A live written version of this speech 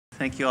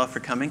Thank you all for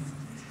coming.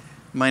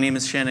 My name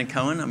is Shannon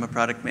Coen. I'm a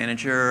product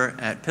manager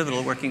at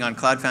Pivotal working on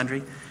Cloud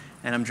Foundry.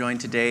 And I'm joined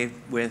today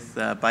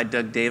by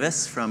Doug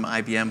Davis from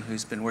IBM,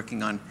 who's been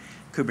working on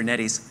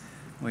Kubernetes.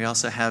 We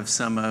also have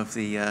some of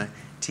the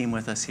team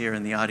with us here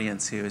in the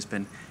audience who has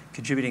been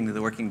contributing to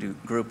the working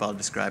group I'll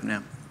describe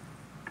now.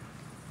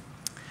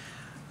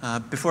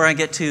 Before I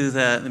get to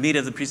the meat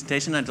of the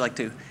presentation, I'd like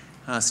to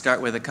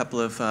start with a couple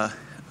of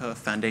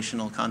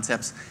foundational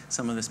concepts.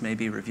 Some of this may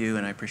be review,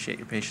 and I appreciate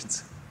your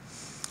patience.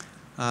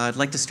 I'd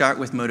like to start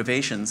with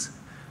motivations.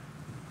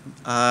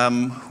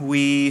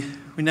 We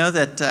know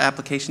that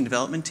application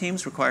development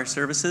teams require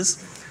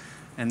services,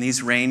 and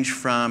these range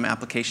from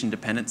application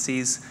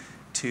dependencies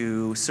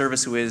to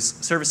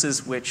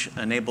services which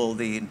enable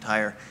the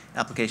entire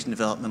application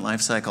development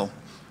lifecycle.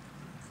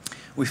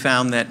 We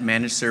found that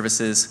managed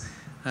services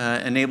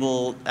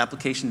enable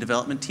application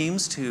development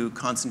teams to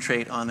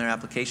concentrate on their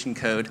application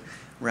code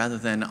rather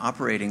than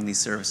operating these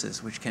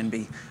services, which can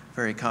be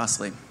very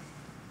costly.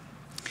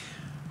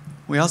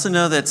 We also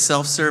know that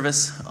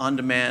self-service,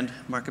 on-demand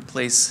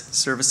marketplace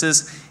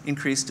services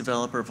increase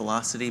developer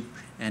velocity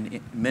and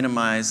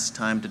minimize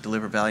time to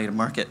deliver value to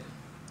market.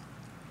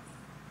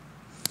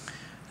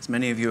 As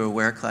many of you are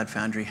aware, Cloud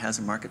Foundry has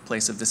a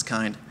marketplace of this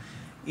kind.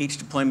 Each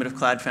deployment of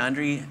Cloud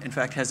Foundry, in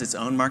fact, has its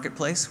own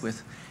marketplace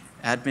with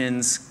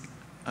admins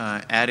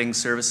adding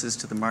services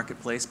to the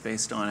marketplace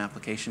based on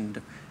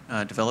application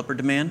developer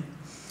demand.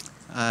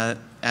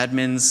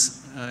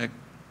 Admins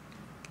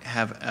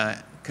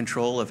have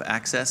control of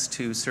access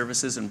to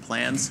services and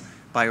plans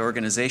by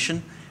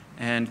organization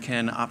and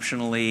can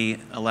optionally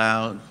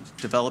allow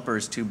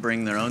developers to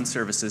bring their own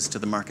services to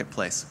the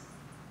marketplace.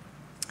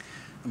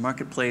 The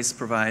marketplace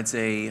provides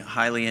a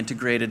highly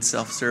integrated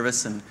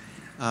self-service and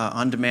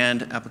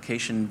on-demand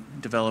application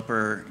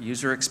developer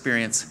user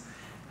experience.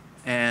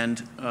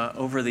 And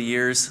over the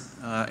years,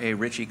 a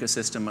rich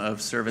ecosystem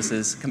of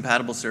services,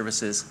 compatible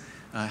services,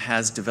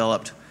 has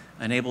developed,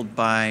 enabled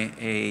by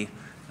a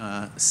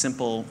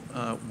simple,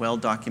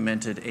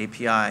 well-documented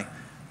API,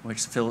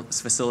 which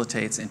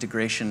facilitates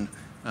integration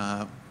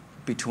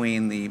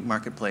between the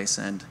marketplace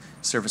and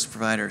service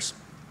providers.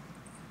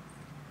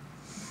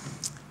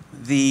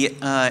 The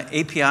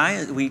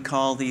API we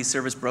call the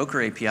Service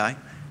Broker API,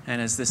 and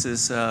as this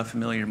is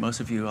familiar to most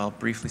of you, I'll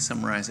briefly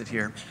summarize it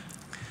here.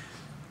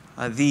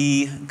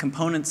 The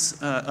components,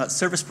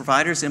 service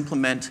providers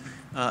implement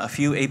a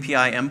few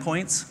API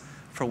endpoints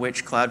for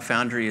which Cloud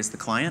Foundry is the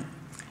client.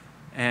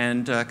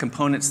 And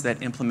components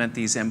that implement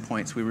these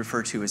endpoints we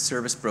refer to as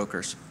service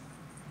brokers.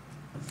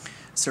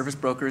 Service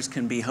brokers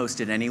can be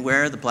hosted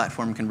anywhere the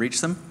platform can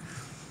reach them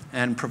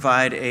and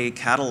provide a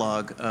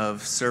catalog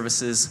of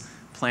services,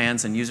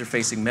 plans, and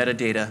user-facing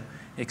metadata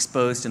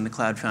exposed in the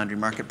Cloud Foundry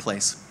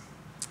marketplace.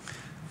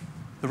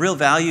 The real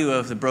value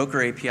of the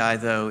broker API,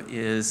 though,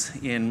 is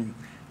in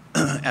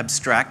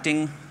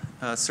abstracting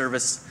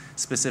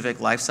service-specific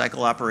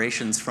lifecycle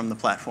operations from the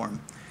platform.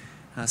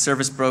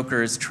 Service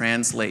brokers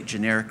translate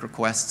generic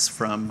requests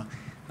from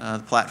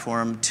the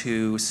platform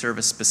to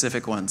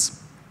service-specific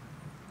ones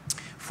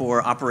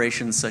for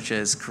operations such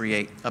as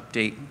create,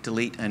 update,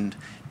 delete, and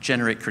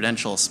generate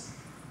credentials.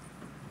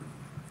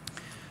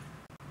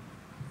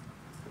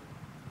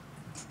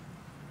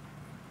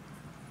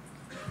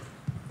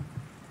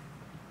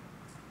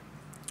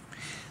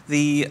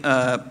 The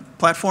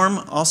platform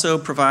also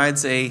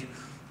provides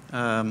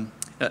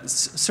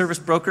service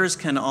brokers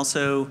can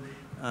also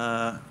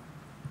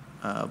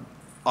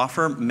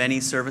offer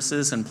many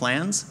services and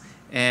plans,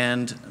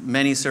 and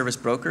many service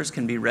brokers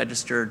can be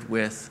registered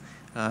with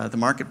the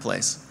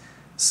marketplace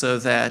so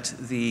that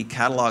the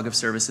catalog of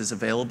services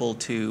available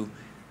to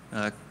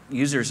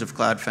users of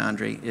Cloud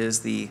Foundry is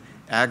the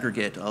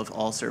aggregate of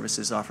all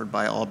services offered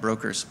by all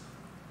brokers.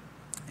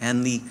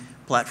 And the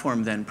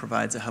platform then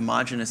provides a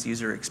homogeneous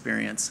user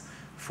experience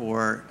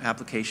for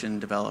application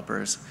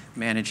developers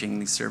managing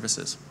these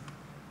services.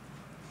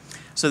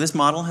 So this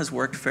model has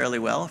worked fairly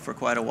well for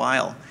quite a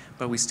while,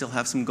 but we still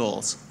have some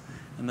goals.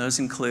 And those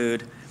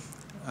include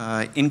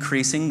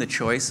increasing the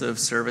choice of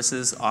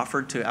services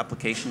offered to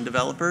application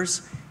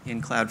developers in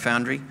Cloud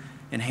Foundry,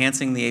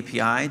 enhancing the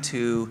API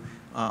to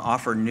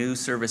offer new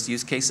service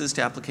use cases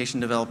to application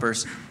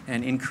developers,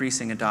 and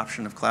increasing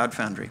adoption of Cloud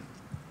Foundry.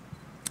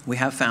 We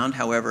have found,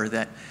 however,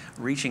 that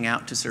reaching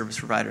out to service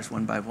providers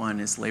one by one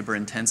is labor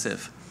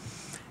intensive.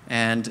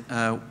 And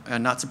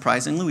not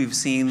surprisingly, we've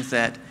seen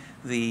that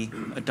the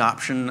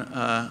adoption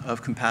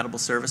of compatible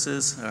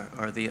services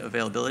or the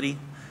availability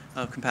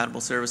of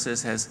compatible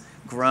services has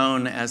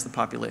grown as the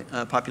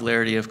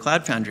popularity of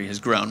Cloud Foundry has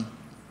grown.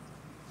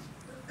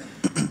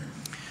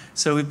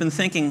 So we've been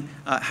thinking,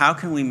 how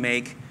can we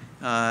make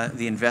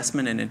the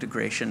investment and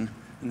integration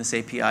in this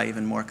API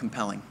even more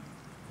compelling?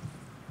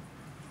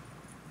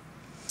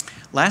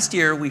 Last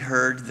year, we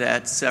heard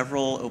that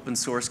several open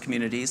source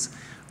communities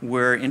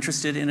were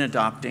interested in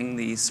adopting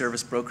the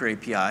Service Broker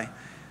API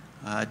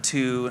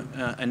to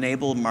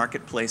enable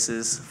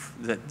marketplaces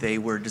that they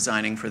were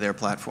designing for their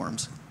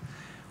platforms.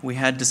 We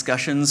had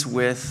discussions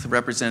with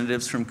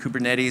representatives from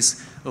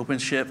Kubernetes,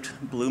 OpenShift,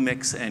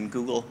 Bluemix, and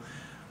Google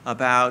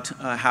about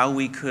how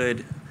we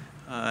could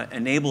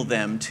enable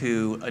them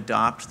to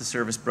adopt the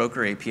Service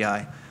Broker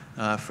API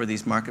for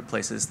these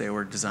marketplaces they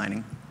were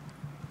designing,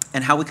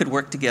 and how we could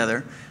work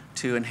together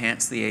to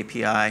enhance the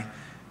API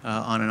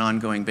on an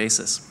ongoing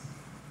basis.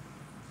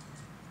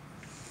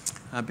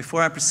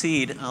 Before I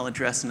proceed, I'll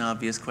address an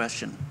obvious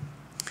question.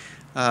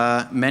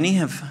 Many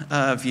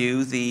have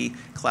viewed the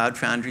Cloud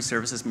Foundry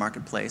Services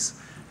Marketplace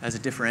as a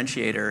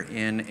differentiator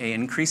in an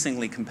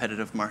increasingly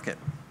competitive market.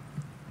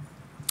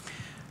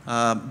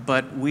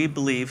 But we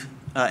believe,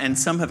 and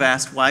some have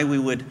asked why we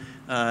would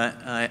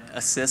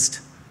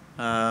assist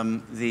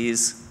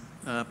these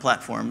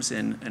platforms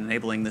in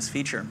enabling this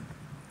feature.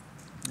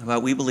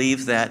 Well, we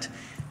believe that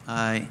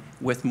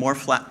with more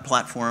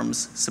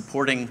platforms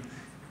supporting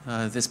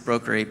this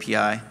broker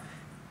API,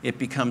 it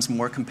becomes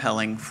more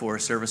compelling for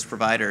service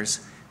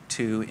providers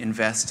to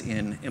invest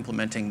in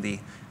implementing the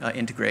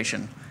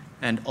integration.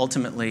 And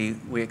ultimately,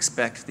 we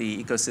expect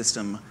the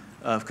ecosystem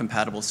of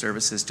compatible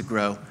services to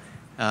grow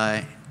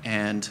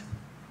and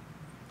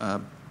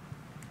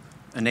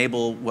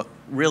enable what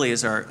really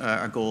is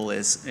our goal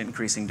is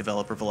increasing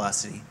developer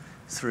velocity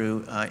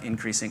through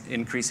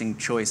increasing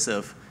choice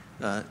of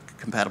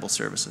compatible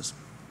services.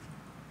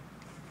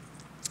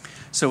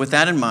 So with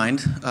that in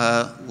mind,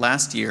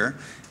 last year,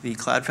 the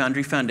Cloud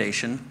Foundry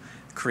Foundation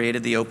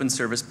created the Open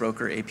Service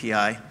Broker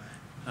API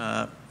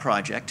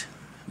project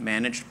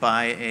managed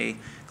by a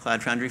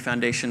Cloud Foundry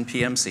Foundation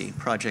PMC,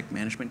 Project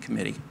Management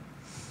Committee.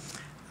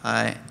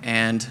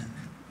 And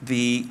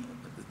the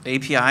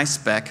API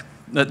spec,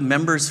 the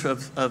members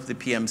of the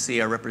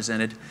PMC are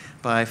represented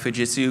by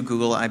Fujitsu,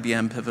 Google,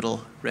 IBM,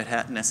 Pivotal, Red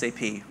Hat, and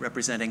SAP,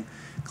 representing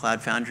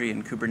Cloud Foundry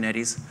and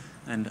Kubernetes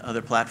and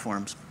other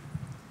platforms.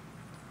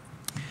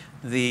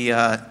 The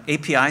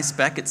API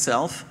spec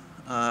itself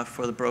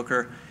for the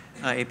broker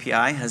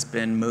API has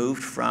been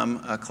moved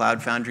from a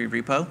Cloud Foundry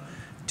repo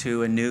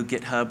to a new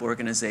GitHub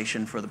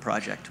organization for the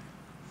project.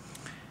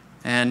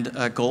 And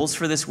goals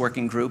for this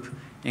working group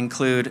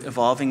include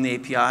evolving the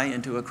API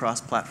into a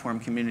cross-platform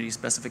community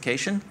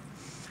specification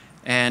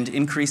and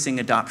increasing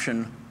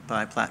adoption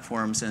by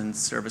platforms and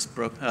service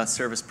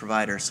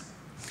providers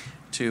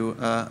to,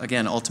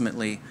 again,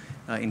 ultimately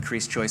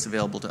increase choice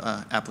available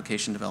to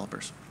application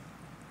developers.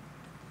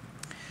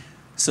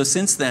 So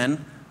since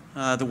then,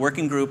 the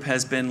working group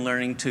has been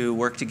learning to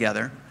work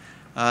together.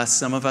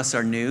 Some of us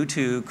are new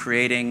to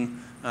creating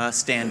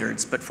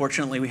standards, but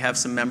fortunately we have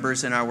some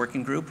members in our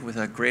working group with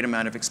a great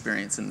amount of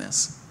experience in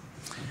this.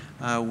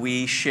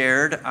 We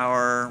shared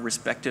our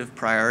respective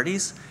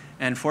priorities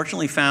and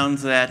fortunately found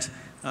that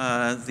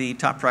the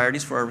top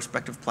priorities for our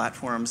respective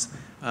platforms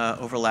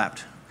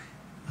overlapped.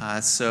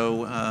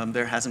 So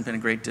there hasn't been a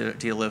great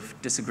deal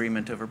of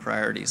disagreement over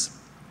priorities.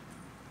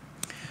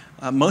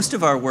 Most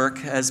of our work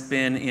has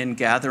been in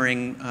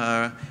gathering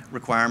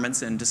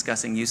requirements and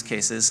discussing use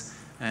cases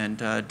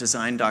and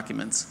design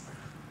documents,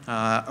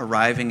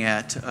 arriving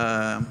at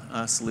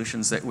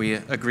solutions that we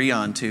agree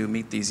on to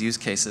meet these use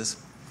cases.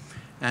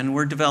 And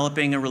we're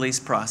developing a release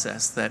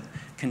process that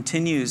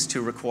continues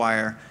to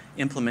require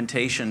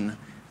implementation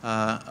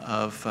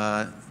of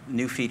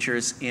new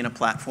features in a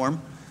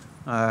platform.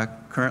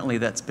 Currently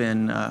that's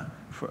been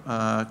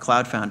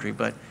Cloud Foundry,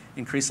 but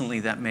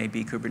increasingly that may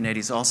be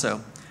Kubernetes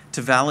also,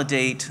 to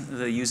validate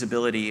the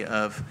usability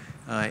of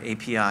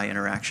API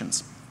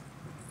interactions.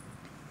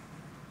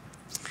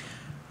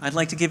 I'd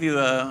like to give you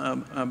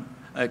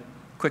a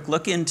quick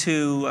look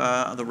into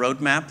the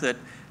roadmap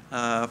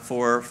that,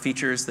 for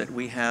features that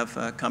we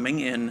have coming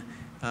in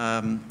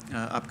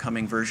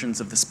upcoming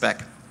versions of the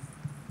spec.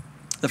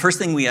 The first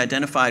thing we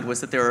identified was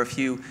that there are a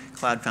few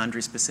Cloud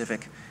Foundry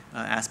specific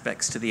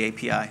aspects to the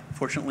API.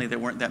 Fortunately, there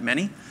weren't that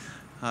many.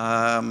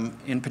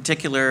 In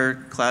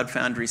particular, Cloud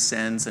Foundry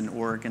sends an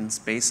org and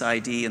space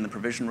ID in the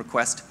provision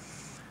request,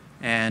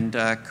 and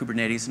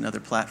Kubernetes and other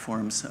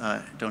platforms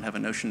don't have a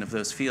notion of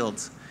those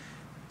fields.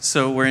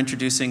 So we're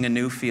introducing a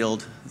new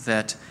field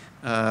that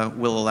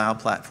will allow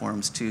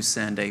platforms to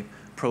send a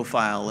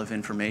profile of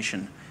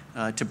information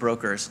to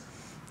brokers.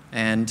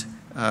 And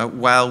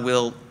while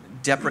we'll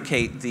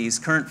deprecate these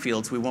current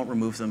fields, we won't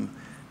remove them,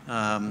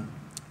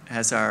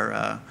 as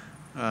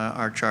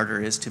our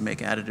charter is to make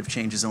additive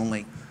changes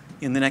only.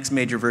 In the next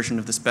major version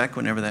of the spec,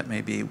 whenever that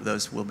may be,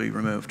 those will be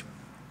removed.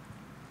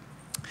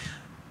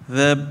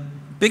 The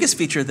biggest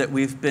feature that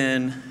we've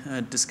been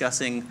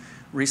discussing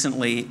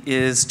recently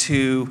is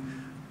to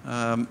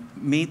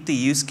meet the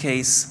use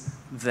case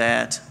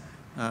that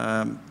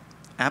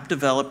app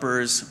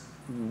developers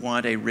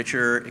want a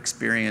richer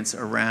experience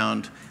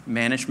around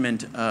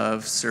management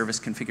of service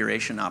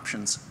configuration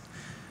options.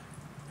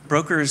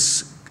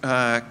 Brokers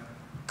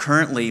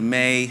currently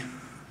may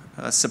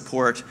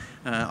support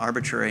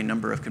arbitrary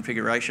number of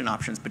configuration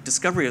options, but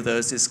discovery of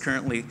those is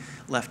currently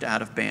left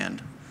out of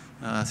band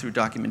through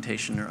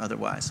documentation or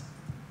otherwise.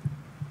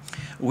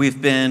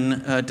 We've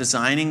been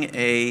designing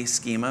a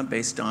schema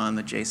based on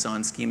the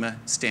JSON schema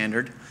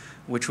standard,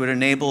 which would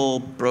enable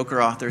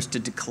broker authors to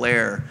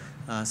declare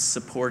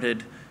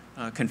supported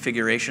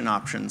configuration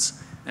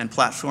options, and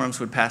platforms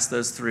would pass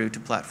those through to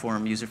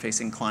platform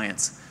user-facing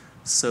clients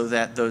so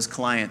that those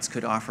clients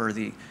could offer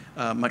the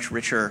much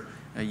richer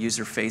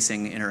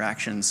user-facing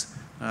interactions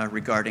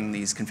regarding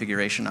these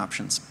configuration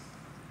options.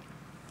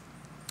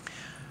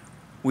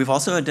 We've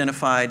also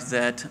identified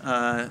that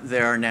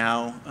there are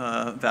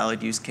now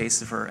valid use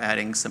cases for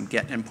adding some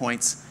get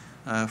endpoints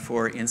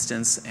for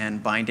instance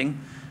and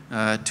binding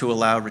to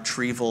allow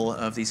retrieval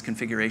of these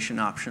configuration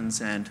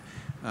options and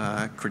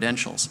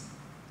credentials.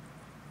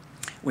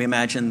 We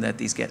imagine that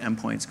these get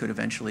endpoints could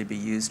eventually be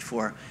used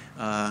for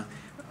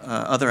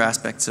other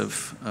aspects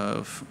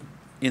of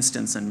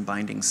instance and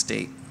binding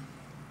state.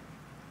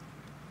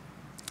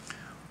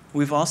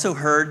 We've also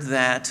heard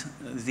that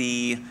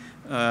the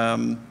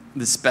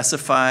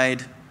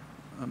specified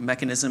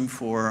mechanism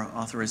for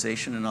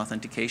authorization and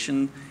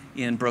authentication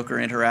in broker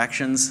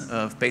interactions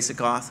of basic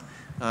auth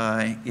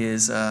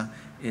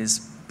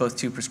is both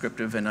too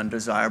prescriptive and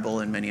undesirable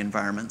in many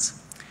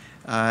environments.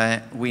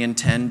 We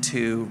intend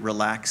to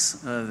relax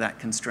that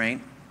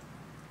constraint,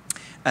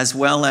 as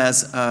well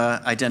as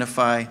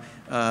identify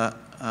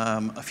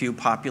a few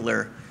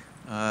popular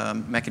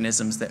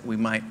mechanisms that we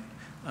might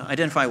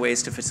identify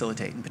ways to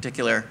facilitate. In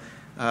particular,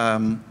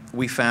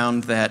 we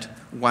found that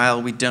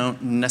while we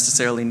don't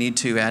necessarily need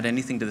to add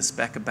anything to the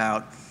spec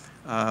about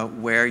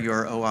where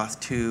your OAuth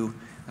 2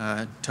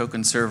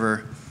 token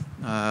server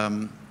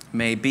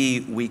may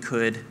be, we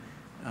could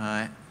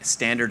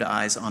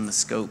standardize on the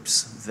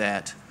scopes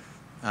that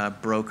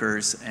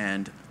brokers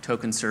and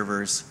token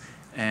servers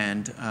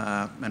and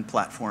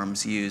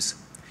platforms use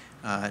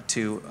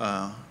to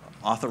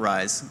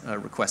authorize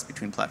requests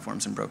between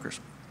platforms and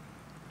brokers.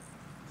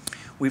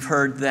 We've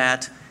heard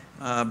that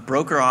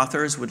broker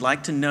authors would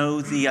like to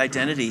know the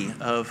identity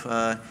of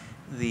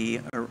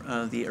the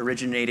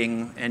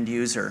originating end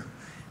user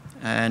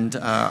and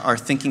are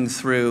thinking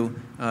through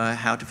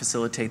how to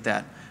facilitate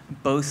that,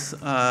 both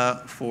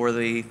for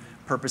the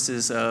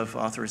purposes of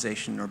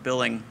authorization or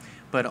billing,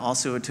 but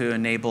also to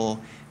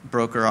enable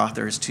broker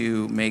authors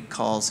to make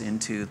calls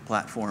into the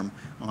platform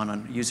on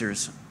a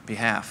user's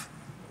behalf.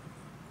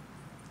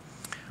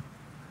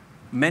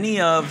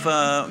 Many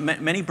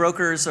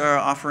brokers are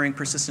offering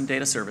persistent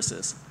data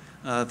services,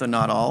 though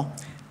not all.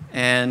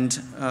 And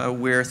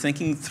we're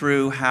thinking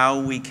through how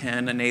we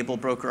can enable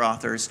broker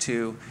authors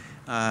to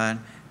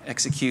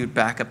execute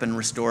backup and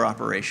restore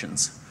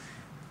operations.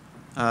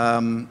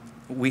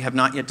 We have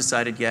not yet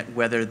decided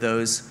whether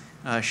those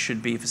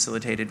should be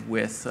facilitated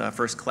with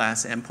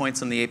first-class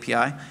endpoints on the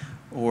API,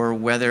 or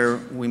whether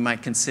we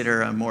might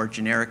consider a more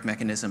generic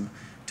mechanism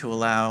to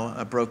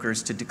allow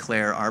brokers to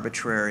declare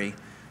arbitrary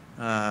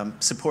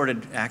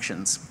supported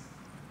actions.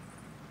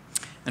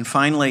 And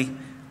finally,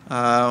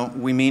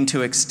 we mean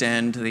to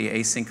extend the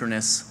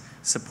asynchronous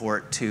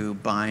support to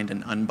bind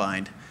and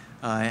unbind,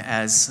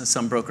 as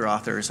some broker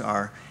authors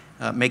are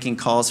making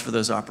calls for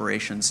those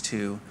operations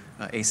to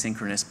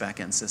asynchronous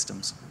backend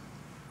systems.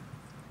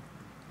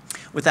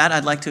 With that,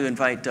 I'd like to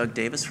invite Doug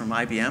Davis from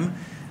IBM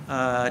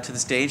to the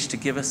stage to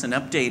give us an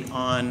update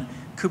on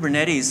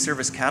Kubernetes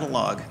Service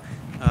Catalog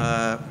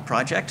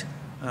project,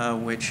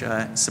 which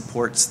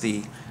supports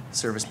the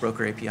Service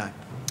Broker API. All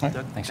right.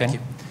 Doug, thanks, thank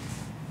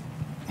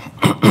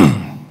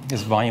Shannon.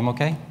 Is volume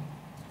okay?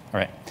 All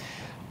right.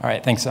 All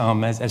right, thanks.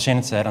 As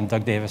Shannon said, I'm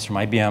Doug Davis from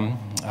IBM.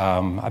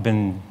 I've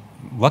been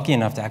lucky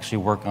enough to actually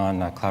work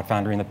on Cloud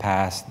Foundry in the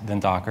past, then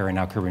Docker, and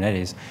now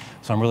Kubernetes.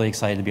 So I'm really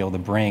excited to be able to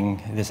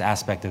bring this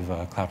aspect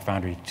of Cloud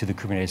Foundry to the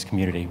Kubernetes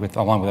community,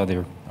 along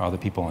with other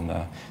people in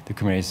the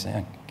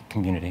Kubernetes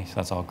community. So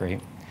that's all great.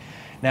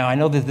 Now, I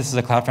know that this is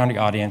a Cloud Foundry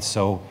audience,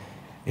 so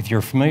if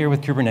you're familiar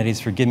with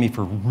Kubernetes, forgive me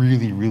for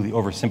really, really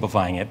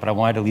oversimplifying it, but I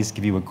wanted to at least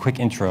give you a quick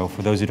intro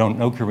for those who don't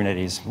know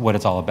Kubernetes, what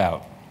it's all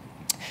about.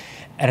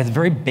 At its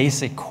very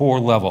basic core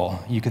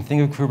level, you can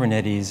think of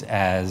Kubernetes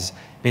as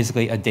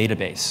basically a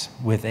database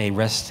with a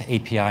REST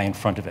API in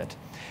front of it.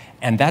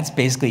 And that's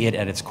basically it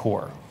at its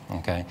core.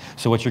 Okay?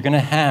 So what you're going to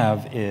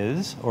have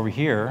is, over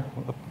here,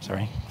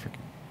 sorry.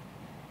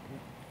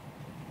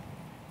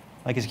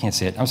 I guess you can't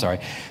see it. I'm sorry.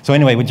 So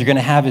anyway, what you're going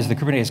to have is the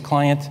Kubernetes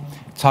client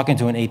talking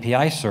to an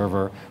API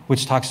server,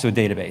 which talks to a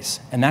database.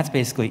 And that's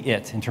basically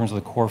it in terms of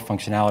the core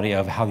functionality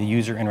of how the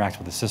user interacts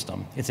with the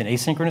system. It's an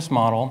asynchronous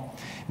model,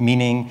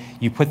 meaning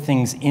you put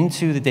things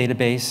into the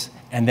database,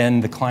 and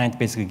then the client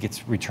basically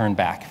gets returned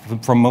back,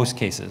 for most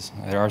cases.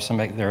 There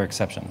are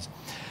exceptions.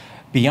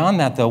 Beyond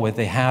that, though, what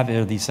they have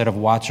are these set of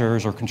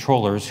watchers or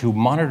controllers who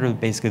monitor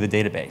basically the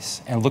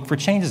database and look for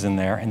changes in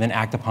there and then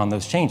act upon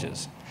those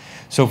changes.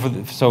 So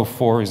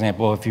for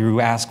example, if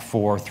you ask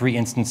for 3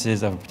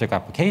 instances of a particular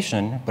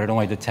application, but it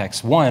only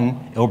detects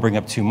 1, it will bring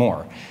up 2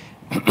 more.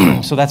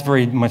 So that's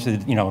very much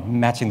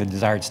matching the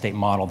desired state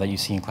model that you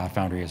see in Cloud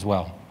Foundry as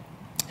well.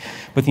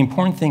 But the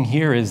important thing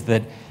here is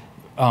that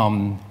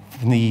when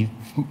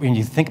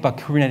you think about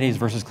Kubernetes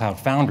versus Cloud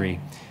Foundry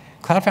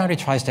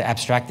tries to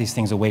abstract these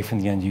things away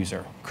from the end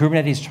user.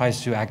 Kubernetes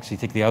tries to actually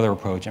take the other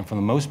approach and for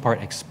the most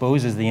part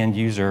exposes the end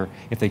user,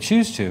 if they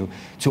choose to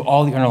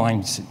all the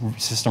underlying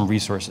system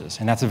resources.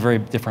 And that's a very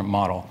different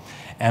model.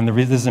 And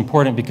this is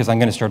important because I'm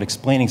going to start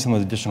explaining some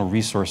of the additional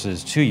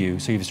resources to you.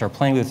 So if you start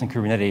playing with this in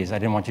Kubernetes, I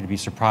didn't want you to be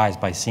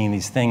surprised by seeing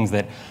these things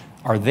that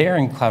are there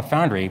in Cloud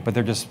Foundry, but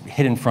they're just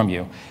hidden from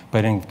you.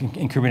 But in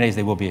Kubernetes,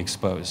 they will be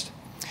exposed.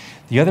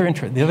 The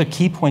other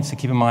key points to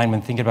keep in mind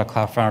when thinking about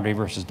Cloud Foundry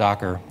versus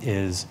Docker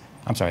is,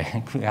 I'm sorry,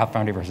 Cloud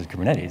Foundry versus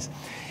Kubernetes,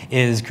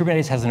 is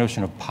Kubernetes has the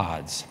notion of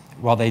pods.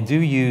 While they do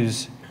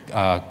use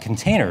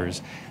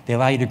containers, they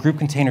allow you to group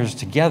containers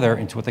together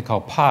into what they call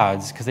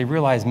pods, because they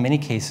realize in many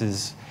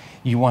cases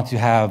you want to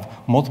have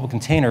multiple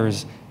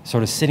containers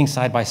sort of sitting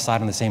side by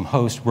side on the same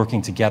host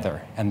working together.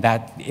 And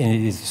that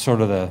is sort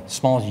of the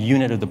smallest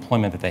unit of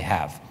deployment that they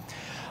have.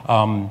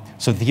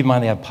 So to keep in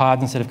mind, they have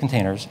pods instead of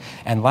containers.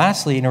 And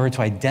lastly, in order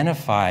to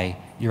identify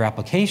your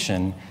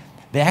application,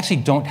 they actually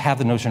don't have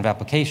the notion of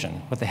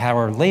application. What they have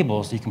are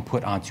labels that you can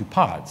put onto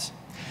pods.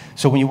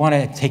 So when you want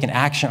to take an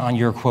action on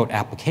your, quote,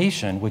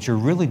 application, what you're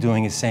really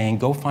doing is saying,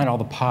 go find all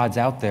the pods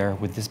out there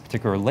with this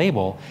particular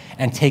label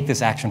and take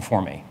this action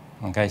for me.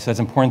 Okay, so it's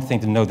an important thing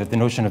to know that the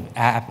notion of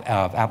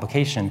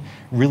application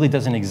really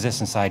doesn't exist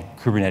inside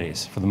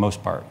Kubernetes for the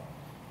most part.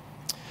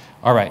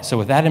 All right, so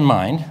with that in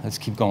mind, let's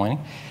keep going.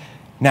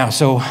 Now,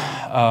 so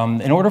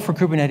in order for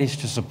Kubernetes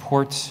to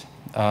support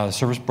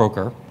Service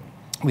Broker,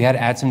 we had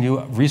to add some new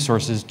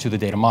resources to the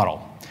data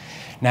model.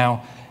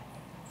 Now,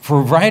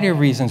 for a variety of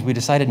reasons, we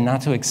decided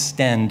not to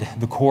extend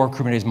the core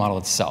Kubernetes model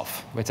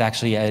itself. It's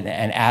actually an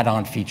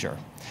add-on feature.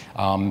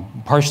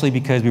 Partially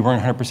because we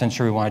weren't 100%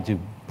 sure we wanted to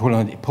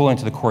pull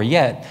into the core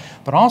yet,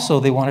 but also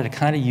they wanted to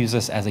kind of use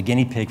us as a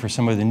guinea pig for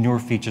some of the newer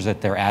features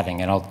that they're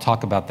adding, and I'll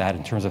talk about that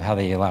in terms of how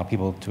they allow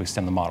people to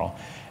extend the model.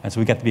 And so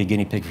we got to be a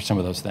guinea pig for some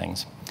of those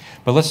things.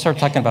 But let's start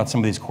talking about some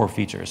of these core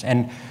features.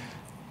 And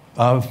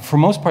for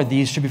most part,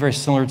 these should be very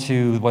similar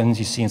to the ones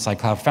you see inside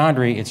Cloud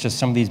Foundry. It's just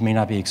some of these may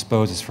not be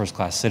exposed as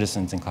first-class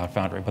citizens in Cloud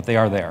Foundry, but they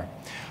are there.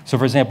 So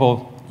for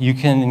example, you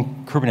can,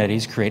 in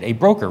Kubernetes, create a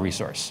broker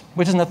resource,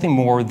 which is nothing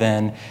more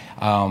than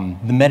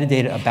the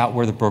metadata about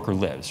where the broker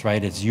lives,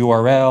 right? It's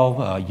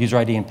URL, user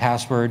ID and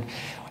password.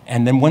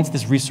 And then once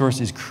this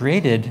resource is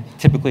created,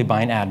 typically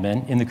by an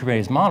admin in the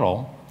Kubernetes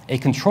model, a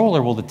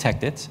controller will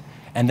detect it,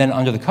 and then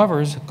under the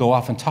covers, go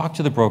off and talk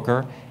to the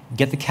broker,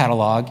 get the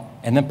catalog,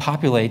 and then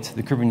populate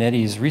the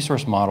Kubernetes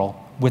resource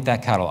model with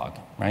that catalog,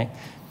 right?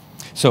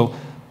 So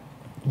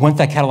once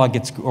that catalog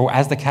gets, or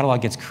as the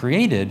catalog gets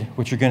created,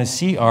 what you're going to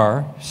see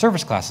are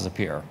service classes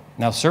appear.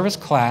 Now, service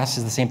class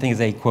is the same thing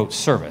as a, quote,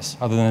 service,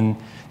 other than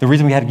the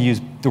reason we had to use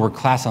the word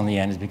class on the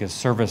end is because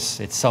service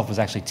itself was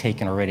actually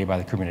taken already by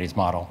the Kubernetes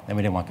model, and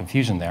we didn't want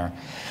confusion there.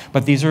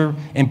 But these are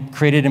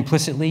created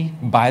implicitly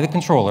by the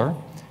controller.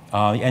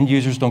 End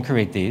users don't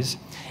create these.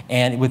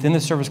 And within the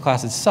service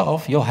class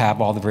itself, you'll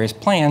have all the various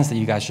plans that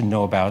you guys should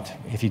know about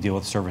if you deal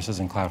with services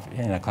in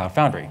a Cloud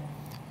Foundry.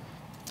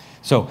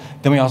 So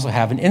then we also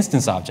have an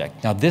instance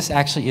object. Now this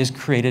actually is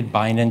created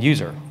by an end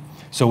user.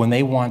 So when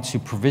they want to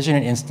provision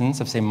an instance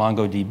of, say,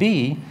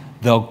 MongoDB,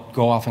 they'll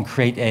go off and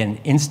create an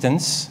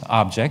instance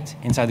object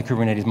inside the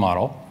Kubernetes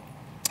model.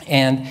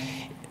 And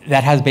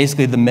that has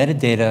basically the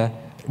metadata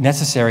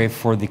necessary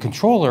for the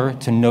controller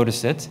to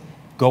notice it,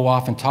 go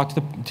off and talk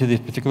to the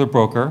particular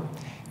broker,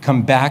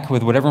 come back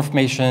with whatever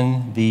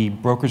information the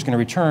broker is going to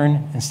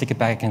return and stick it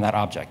back in that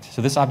object.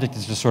 So this object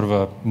is just sort of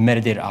a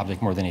metadata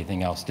object more than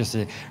anything else. Just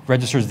it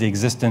registers the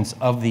existence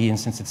of the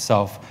instance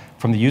itself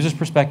from the user's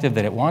perspective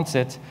that it wants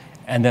it,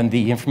 and then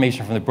the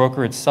information from the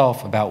broker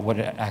itself about what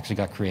it actually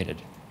got created.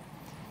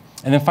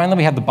 And then finally,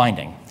 we have the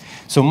binding.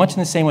 So much in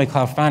the same way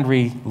Cloud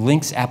Foundry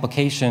links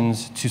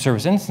applications to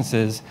service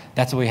instances,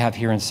 that's what we have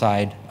here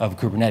inside of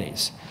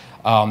Kubernetes.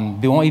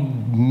 The only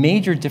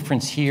major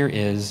difference here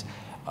is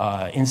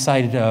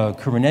inside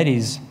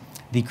Kubernetes,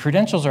 the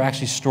credentials are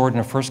actually stored in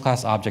a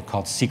first-class object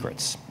called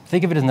secrets.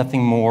 Think of it as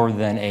nothing more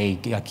than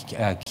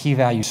a key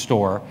value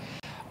store,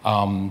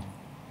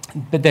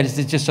 but that is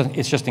it's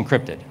just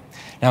encrypted.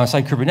 Now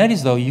inside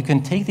Kubernetes, though, you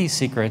can take these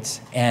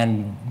secrets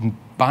and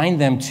bind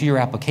them to your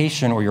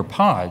application or your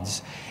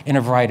pods in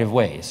a variety of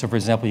ways. So for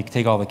example, you can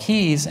take all the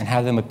keys and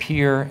have them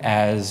appear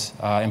as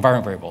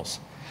environment variables.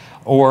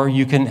 Or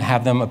you can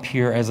have them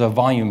appear as a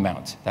volume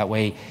mount. That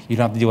way, you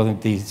don't have to deal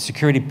with the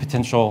security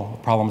potential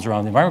problems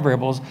around the environment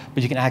variables,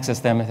 but you can access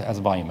them as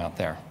a volume mount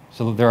there.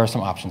 So there are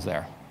some options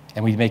there.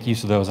 And we make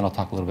use of those, and I'll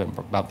talk a little bit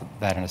about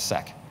that in a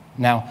sec.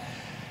 Now,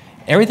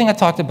 everything I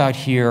talked about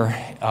here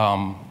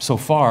so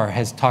far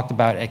has talked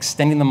about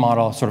extending the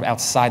model sort of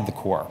outside the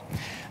core.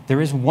 There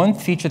is one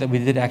feature that we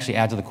did actually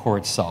add to the core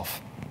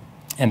itself,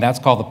 and that's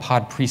called the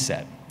pod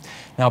preset.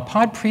 Now,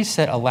 pod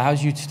preset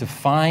allows you to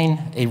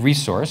define a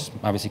resource,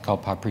 obviously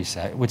called pod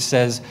preset, which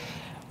says,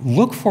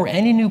 look for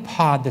any new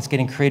pod that's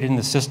getting created in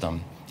the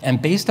system,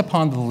 and based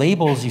upon the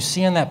labels you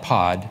see in that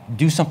pod,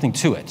 do something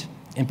to it.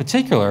 In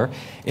particular,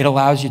 it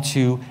allows you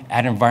to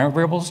add environment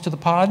variables to the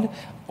pod,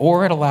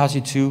 or it allows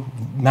you to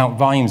mount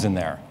volumes in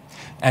there.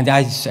 And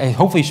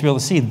hopefully you should be able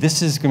to see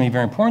this is going to be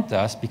very important to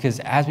us, because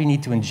as we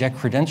need to inject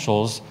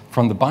credentials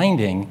from the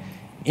binding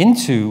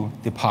into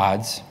the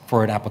pods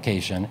for an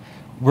application,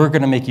 we're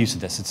going to make use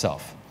of this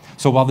itself.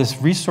 So while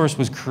this resource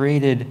was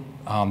created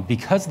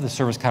because of the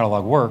service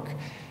catalog work,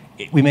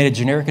 we made it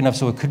generic enough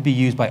so it could be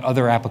used by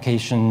other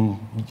application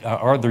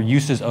or other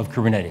uses of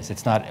Kubernetes.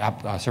 It's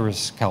not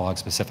service catalog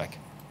specific.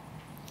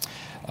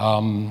 Yep,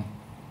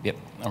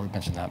 I already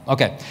mentioned that.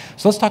 Okay,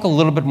 so let's talk a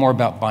little bit more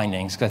about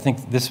bindings, because I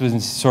think this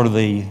was sort of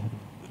the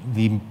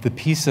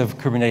piece of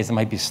Kubernetes that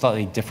might be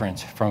slightly different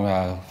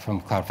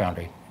from Cloud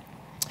Foundry.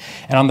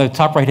 And on the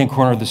top right-hand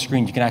corner of the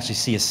screen, you can actually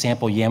see a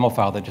sample YAML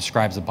file that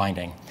describes a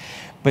binding.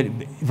 But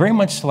very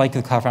much like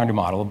the Cloud Foundry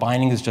model, a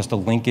binding is just a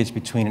linkage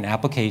between an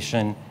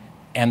application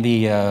and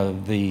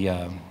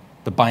the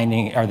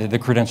binding, or the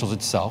credentials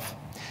itself.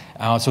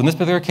 So in this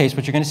particular case,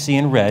 what you're going to see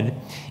in red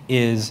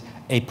is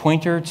a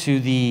pointer to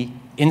the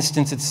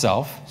instance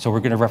itself. So we're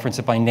going to reference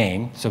it by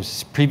name. So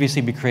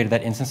previously we created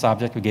that instance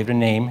object. We gave it a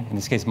name, in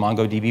this case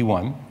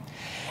MongoDB1.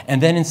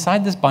 And then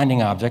inside this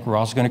binding object, we're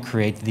also going to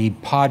create the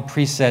pod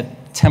preset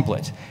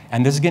template.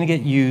 And this is going to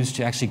get used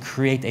to actually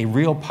create a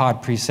real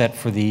pod preset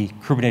for the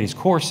Kubernetes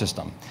core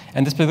system.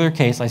 In this particular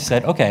case, I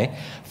said, OK,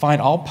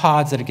 find all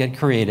pods that get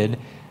created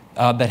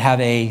that have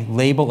a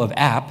label of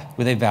app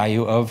with a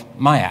value of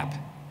my app.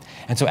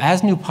 And so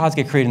as new pods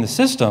get created in the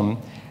system,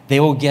 they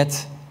will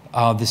get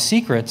the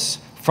secrets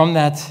from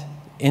that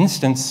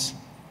instance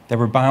that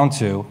we're bound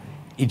to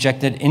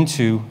ejected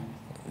into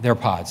their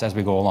pods as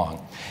we go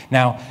along.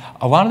 Now,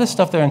 a lot of the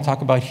stuff that I'm going to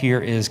talk about here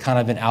is kind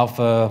of an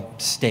alpha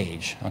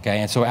stage, okay?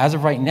 And so as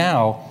of right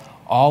now,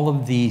 all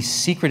of the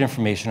secret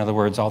information, in other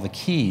words, all the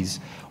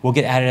keys, will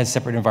get added as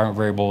separate environment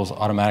variables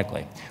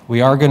automatically. We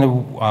are going to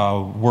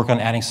work on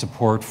adding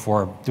support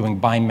for doing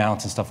bind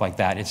mounts and stuff like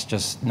that. It's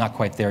just not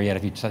quite there yet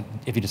if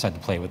you decide to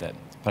play with it.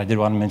 But I did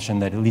want to mention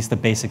that at least the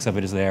basics of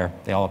it is there.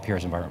 They all appear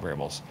as environment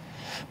variables.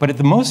 But at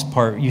the most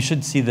part, you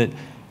should see that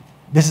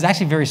this is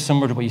actually very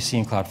similar to what you see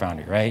in Cloud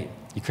Foundry, right?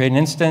 You create an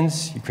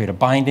instance, you create a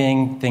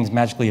binding, things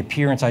magically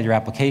appear inside your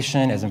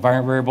application as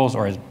environment variables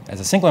or as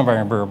a single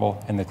environment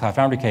variable in the Cloud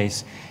Foundry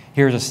case.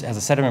 Here as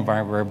a set of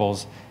environment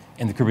variables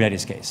in the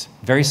Kubernetes case.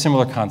 Very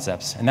similar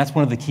concepts. And that's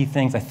one of the key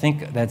things I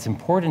think that's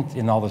important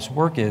in all this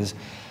work is,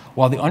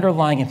 while the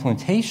underlying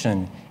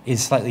implementation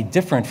is slightly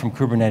different from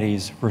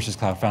Kubernetes versus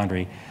Cloud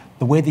Foundry,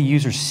 the way the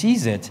user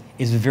sees it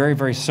is very,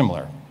 very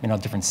similar. You know,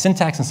 different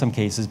syntax in some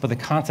cases, but the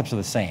concepts are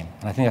the same.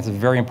 And I think that's a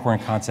very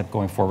important concept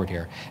going forward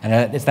here. And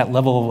it's that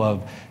level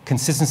of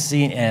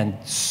consistency and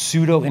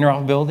pseudo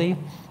interoperability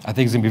I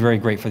think is going to be very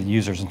great for the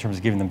users in terms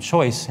of giving them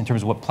choice in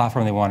terms of what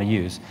platform they want to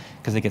use,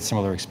 because they get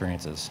similar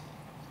experiences.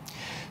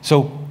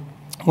 So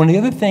one of the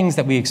other things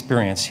that we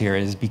experienced here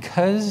is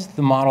because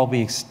the model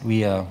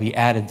we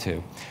added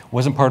to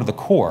wasn't part of the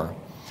core,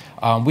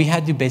 we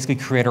had to basically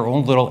create our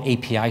own little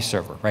API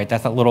server, right?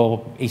 That's that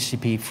little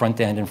HTTP front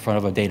end in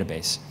front of a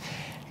database.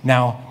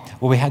 Now,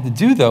 what we had to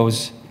do, though,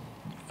 is,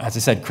 as I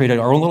said, create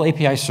our own little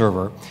API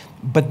server,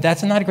 but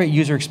that's not a great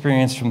user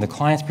experience from the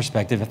client's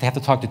perspective if they have to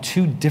talk to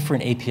two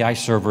different API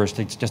servers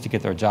just to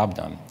get their job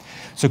done.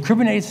 So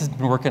Kubernetes has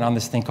been working on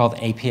this thing called an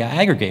API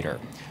aggregator,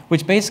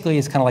 which basically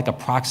is kind of like a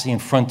proxy in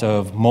front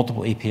of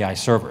multiple API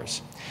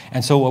servers.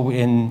 And so what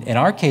in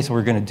our case, what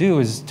we're going to do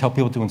is tell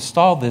people to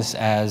install this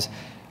as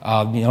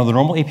the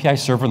normal API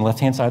server on the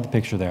left-hand side of the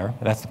picture there.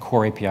 That's the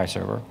core API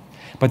server.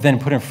 But then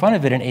put in front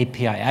of it an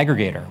API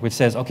aggregator, which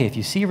says, OK, if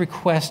you see a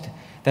request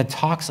that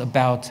talks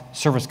about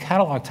service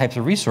catalog types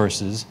of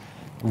resources,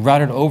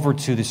 route it over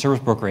to the service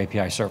broker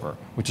API server,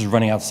 which is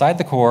running outside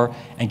the core,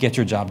 and get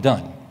your job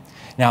done.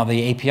 Now,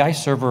 the API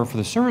server for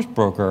the service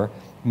broker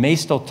may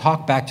still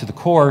talk back to the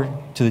core,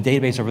 to the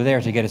database over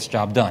there to get its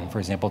job done, for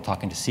example,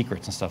 talking to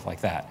secrets and stuff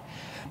like that.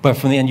 But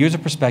from the end user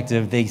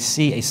perspective, they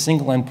see a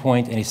single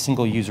endpoint and a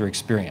single user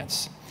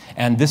experience.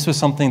 And this was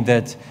something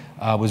that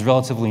was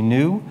relatively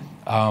new.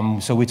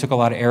 So we took a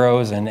lot of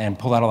arrows and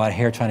pulled out a lot of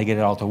hair trying to get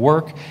it all to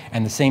work.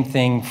 And the same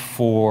thing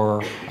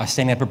for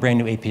standing up a brand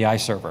new API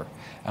server.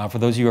 For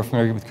those of you who are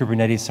familiar with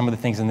Kubernetes, some of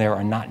the things in there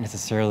are not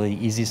necessarily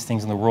the easiest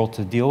things in the world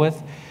to deal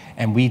with.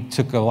 And we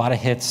took a lot of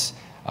hits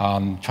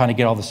trying to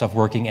get all the stuff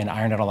working and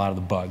ironed out a lot of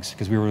the bugs,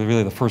 because we were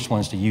really the first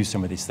ones to use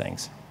some of these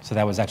things. So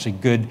that was actually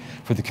good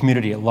for the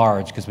community at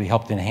large, because we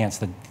helped enhance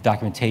the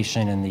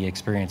documentation and the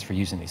experience for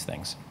using these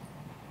things.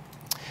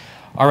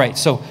 All right,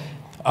 so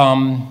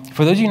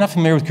for those of you not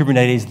familiar with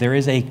Kubernetes, there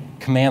is a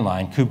command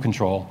line, kube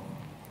control.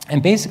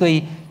 And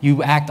basically,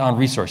 you act on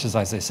resources,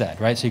 as I said,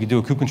 right? So you can do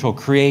a kube control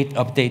create,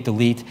 update,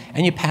 delete,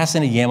 and you pass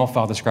in a YAML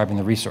file describing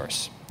the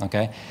resource,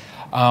 okay?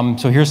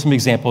 So here's some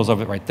examples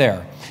of it right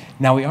there.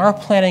 Now, we are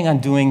planning on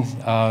doing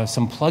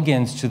some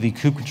plugins to the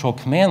kube control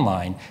command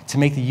line to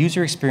make the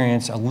user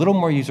experience a little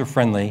more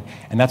user-friendly,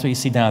 and that's what you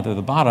see down at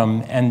the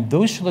bottom. And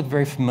those should look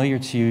very familiar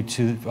to you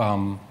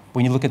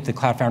when you look at the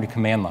Cloud Foundry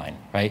command line,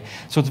 right?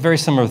 So it's a very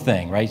similar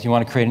thing, right? You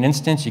want to create an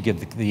instance, you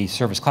give the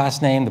service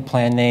class name, the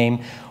plan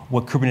name,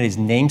 what Kubernetes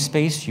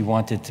namespace you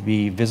want it to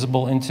be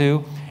visible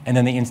into, and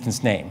then the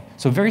instance name.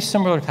 So very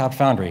similar to Cloud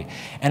Foundry.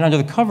 And under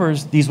the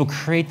covers, these will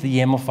create the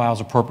YAML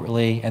files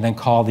appropriately and then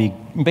call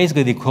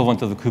basically the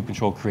equivalent of the kube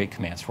control create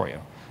commands for you.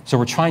 So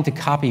we're trying to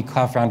copy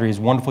Cloud Foundry's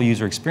wonderful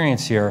user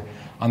experience here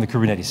on the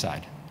Kubernetes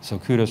side. So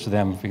kudos to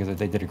them, because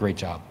they did a great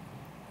job.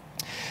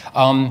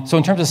 So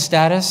in terms of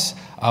status,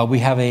 we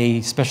have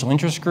a special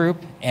interest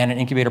group and an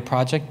incubator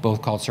project,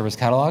 both called Service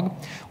Catalog.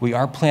 We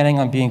are planning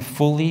on being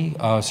fully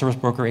Service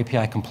Broker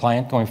API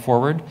compliant going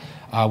forward.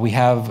 We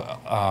have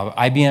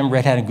IBM,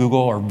 Red Hat, and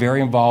Google are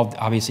very involved,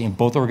 obviously, in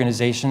both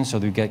organizations, so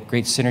we get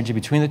great synergy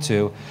between the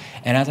two.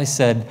 And as I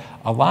said,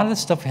 a lot of the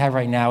stuff we have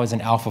right now is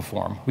in alpha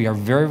form. We are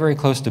very, very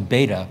close to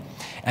beta,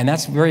 and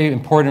that's very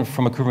important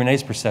from a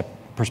Kubernetes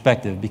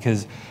perspective,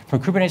 because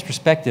from a Kubernetes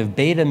perspective,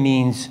 beta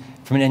means,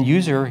 from an end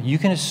user, you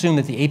can assume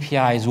that the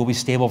APIs will be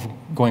stable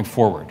going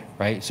forward,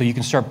 right? So you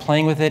can start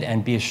playing with it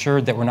and be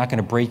assured that we're not going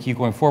to break you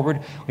going forward.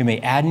 We may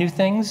add new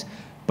things,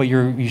 but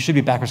you should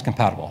be backwards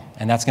compatible.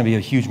 And that's going to be a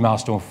huge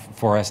milestone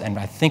for us, and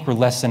I think we're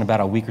less than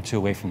about a week or two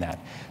away from that.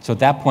 So at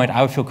that point,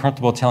 I would feel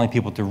comfortable telling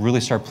people to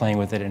really start playing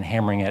with it and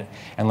hammering it,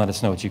 and let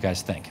us know what you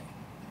guys think.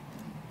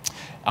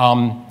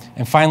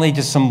 And finally,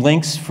 just some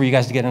links for you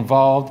guys to get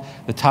involved.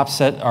 The top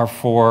set are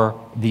for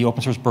the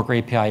Open Source Broker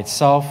API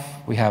itself.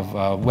 We have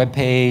a web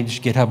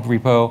page, GitHub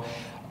repo,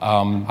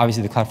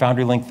 obviously the Cloud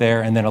Foundry link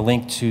there, and then a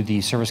link to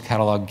the Service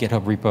Catalog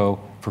GitHub repo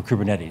for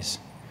Kubernetes.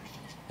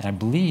 And I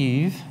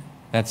believe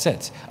that's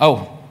it.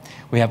 Oh,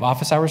 we have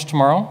office hours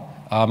tomorrow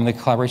in the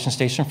collaboration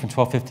station from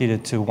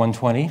 12:50 to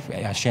 1:20.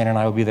 Shannon and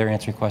I will be there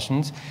answering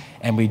questions.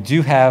 And we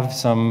do have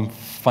some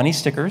funny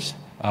stickers.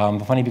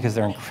 Funny because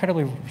they're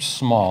incredibly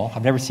small.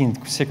 I've never seen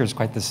stickers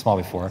quite this small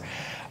before.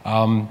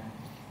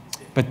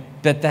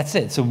 But that's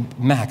it. So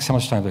Max, how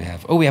much time do we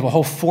have? Oh, we have a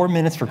whole 4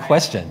 minutes for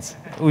questions.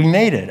 We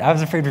made it. I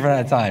was afraid we ran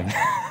out of time.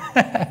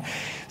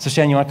 So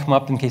Shannon, you want to come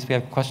up in case we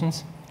have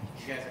questions?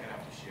 You guys are going to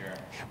have to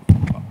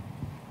share.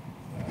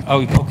 Oh,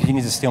 you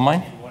need to steal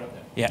mine?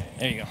 Yeah,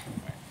 there you go.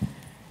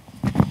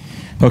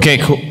 Okay,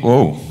 cool.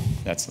 Whoa,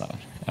 that's loud.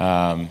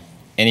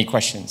 Any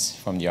questions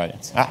from the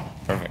audience? Ah,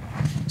 perfect.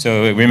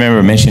 So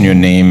remember, mention your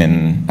name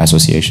and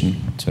association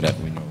so that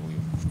we know you.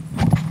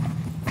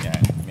 Yeah,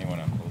 you may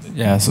want to hold it.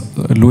 Yeah, so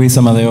Luis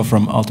Amadeo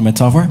from Ultimate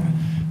Software.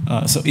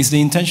 So is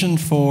the intention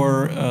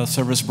for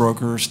service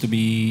brokers to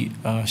be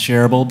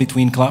shareable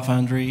between Cloud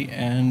Foundry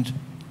and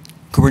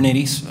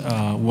Kubernetes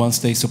once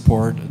they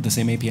support the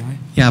same API?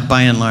 Yeah,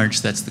 by and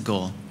large, that's the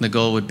goal. The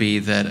goal would be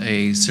that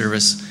a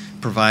service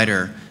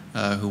provider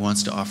who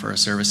wants to offer a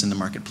service in the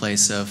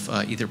marketplace of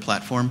either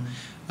platform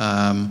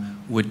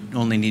would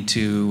only need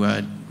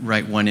to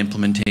write one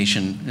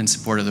implementation in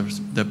support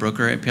of the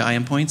broker API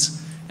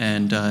endpoints,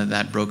 and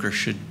that broker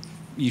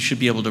you should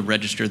be able to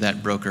register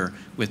that broker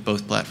with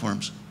both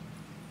platforms.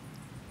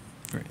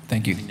 Great,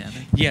 thank you.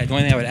 Yeah, the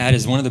only thing I would add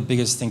is one of the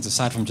biggest things,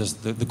 aside from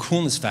just the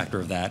coolness factor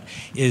of that,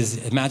 is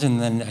imagine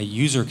then a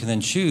user can then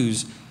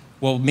choose,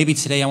 well, maybe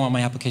today I want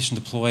my application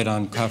deployed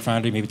on Cloud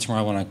Foundry, maybe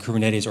tomorrow I want on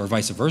Kubernetes, or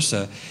vice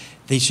versa.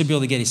 They should be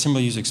able to get a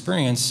similar user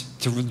experience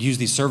to use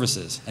these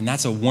services. And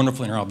that's a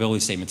wonderful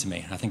interoperability statement to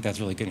me. I think that's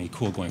really going to be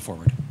cool going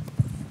forward.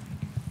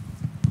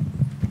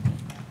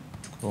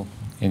 Cool.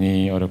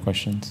 Any other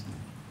questions?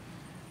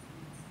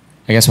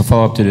 I guess we'll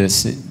follow up to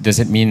this. Does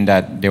it mean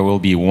that there will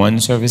be one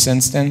service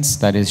instance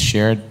that is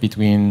shared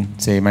between,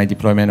 say, my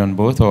deployment on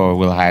both, or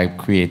will I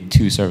create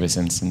two service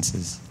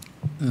instances?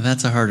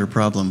 That's a harder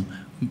problem.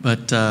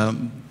 But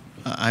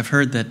I've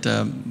heard that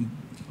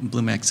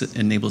BlueMax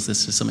enables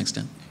this to some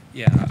extent.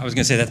 Yeah, I was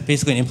going to say that's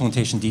basically an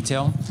implementation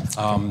detail.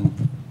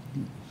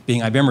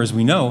 Being IBMers,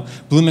 we know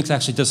BlueMix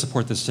actually does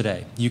support this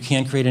today. You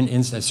can create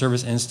a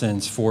service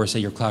instance for, say,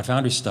 your Cloud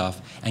Foundry stuff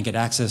and get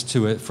access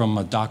to it from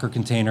a Docker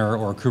container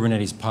or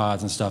Kubernetes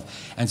pods and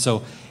stuff. And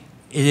so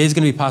it is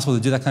going to be possible to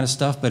do that kind of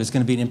stuff, but it's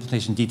going to be an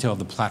implementation detail of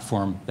the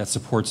platform that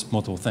supports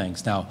multiple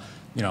things. Now,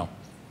 you know,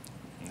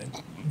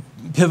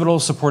 Pivotal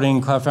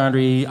supporting Cloud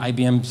Foundry,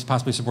 IBM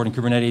possibly supporting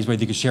Kubernetes, where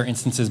you could share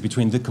instances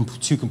between the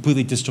two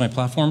completely disjoint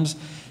platforms.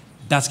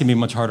 That's going to be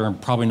much harder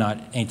and probably not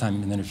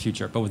anytime in the near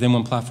future. But within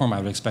one platform, I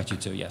would expect you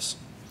to, yes.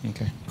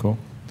 Okay, cool.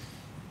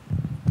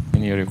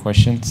 Any other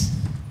questions?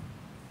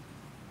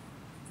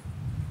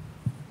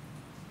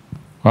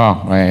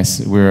 Wow, I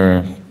guess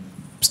we're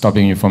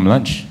stopping you from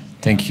lunch.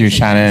 Thank you,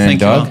 Shannon and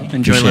Doug.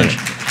 Enjoy lunch.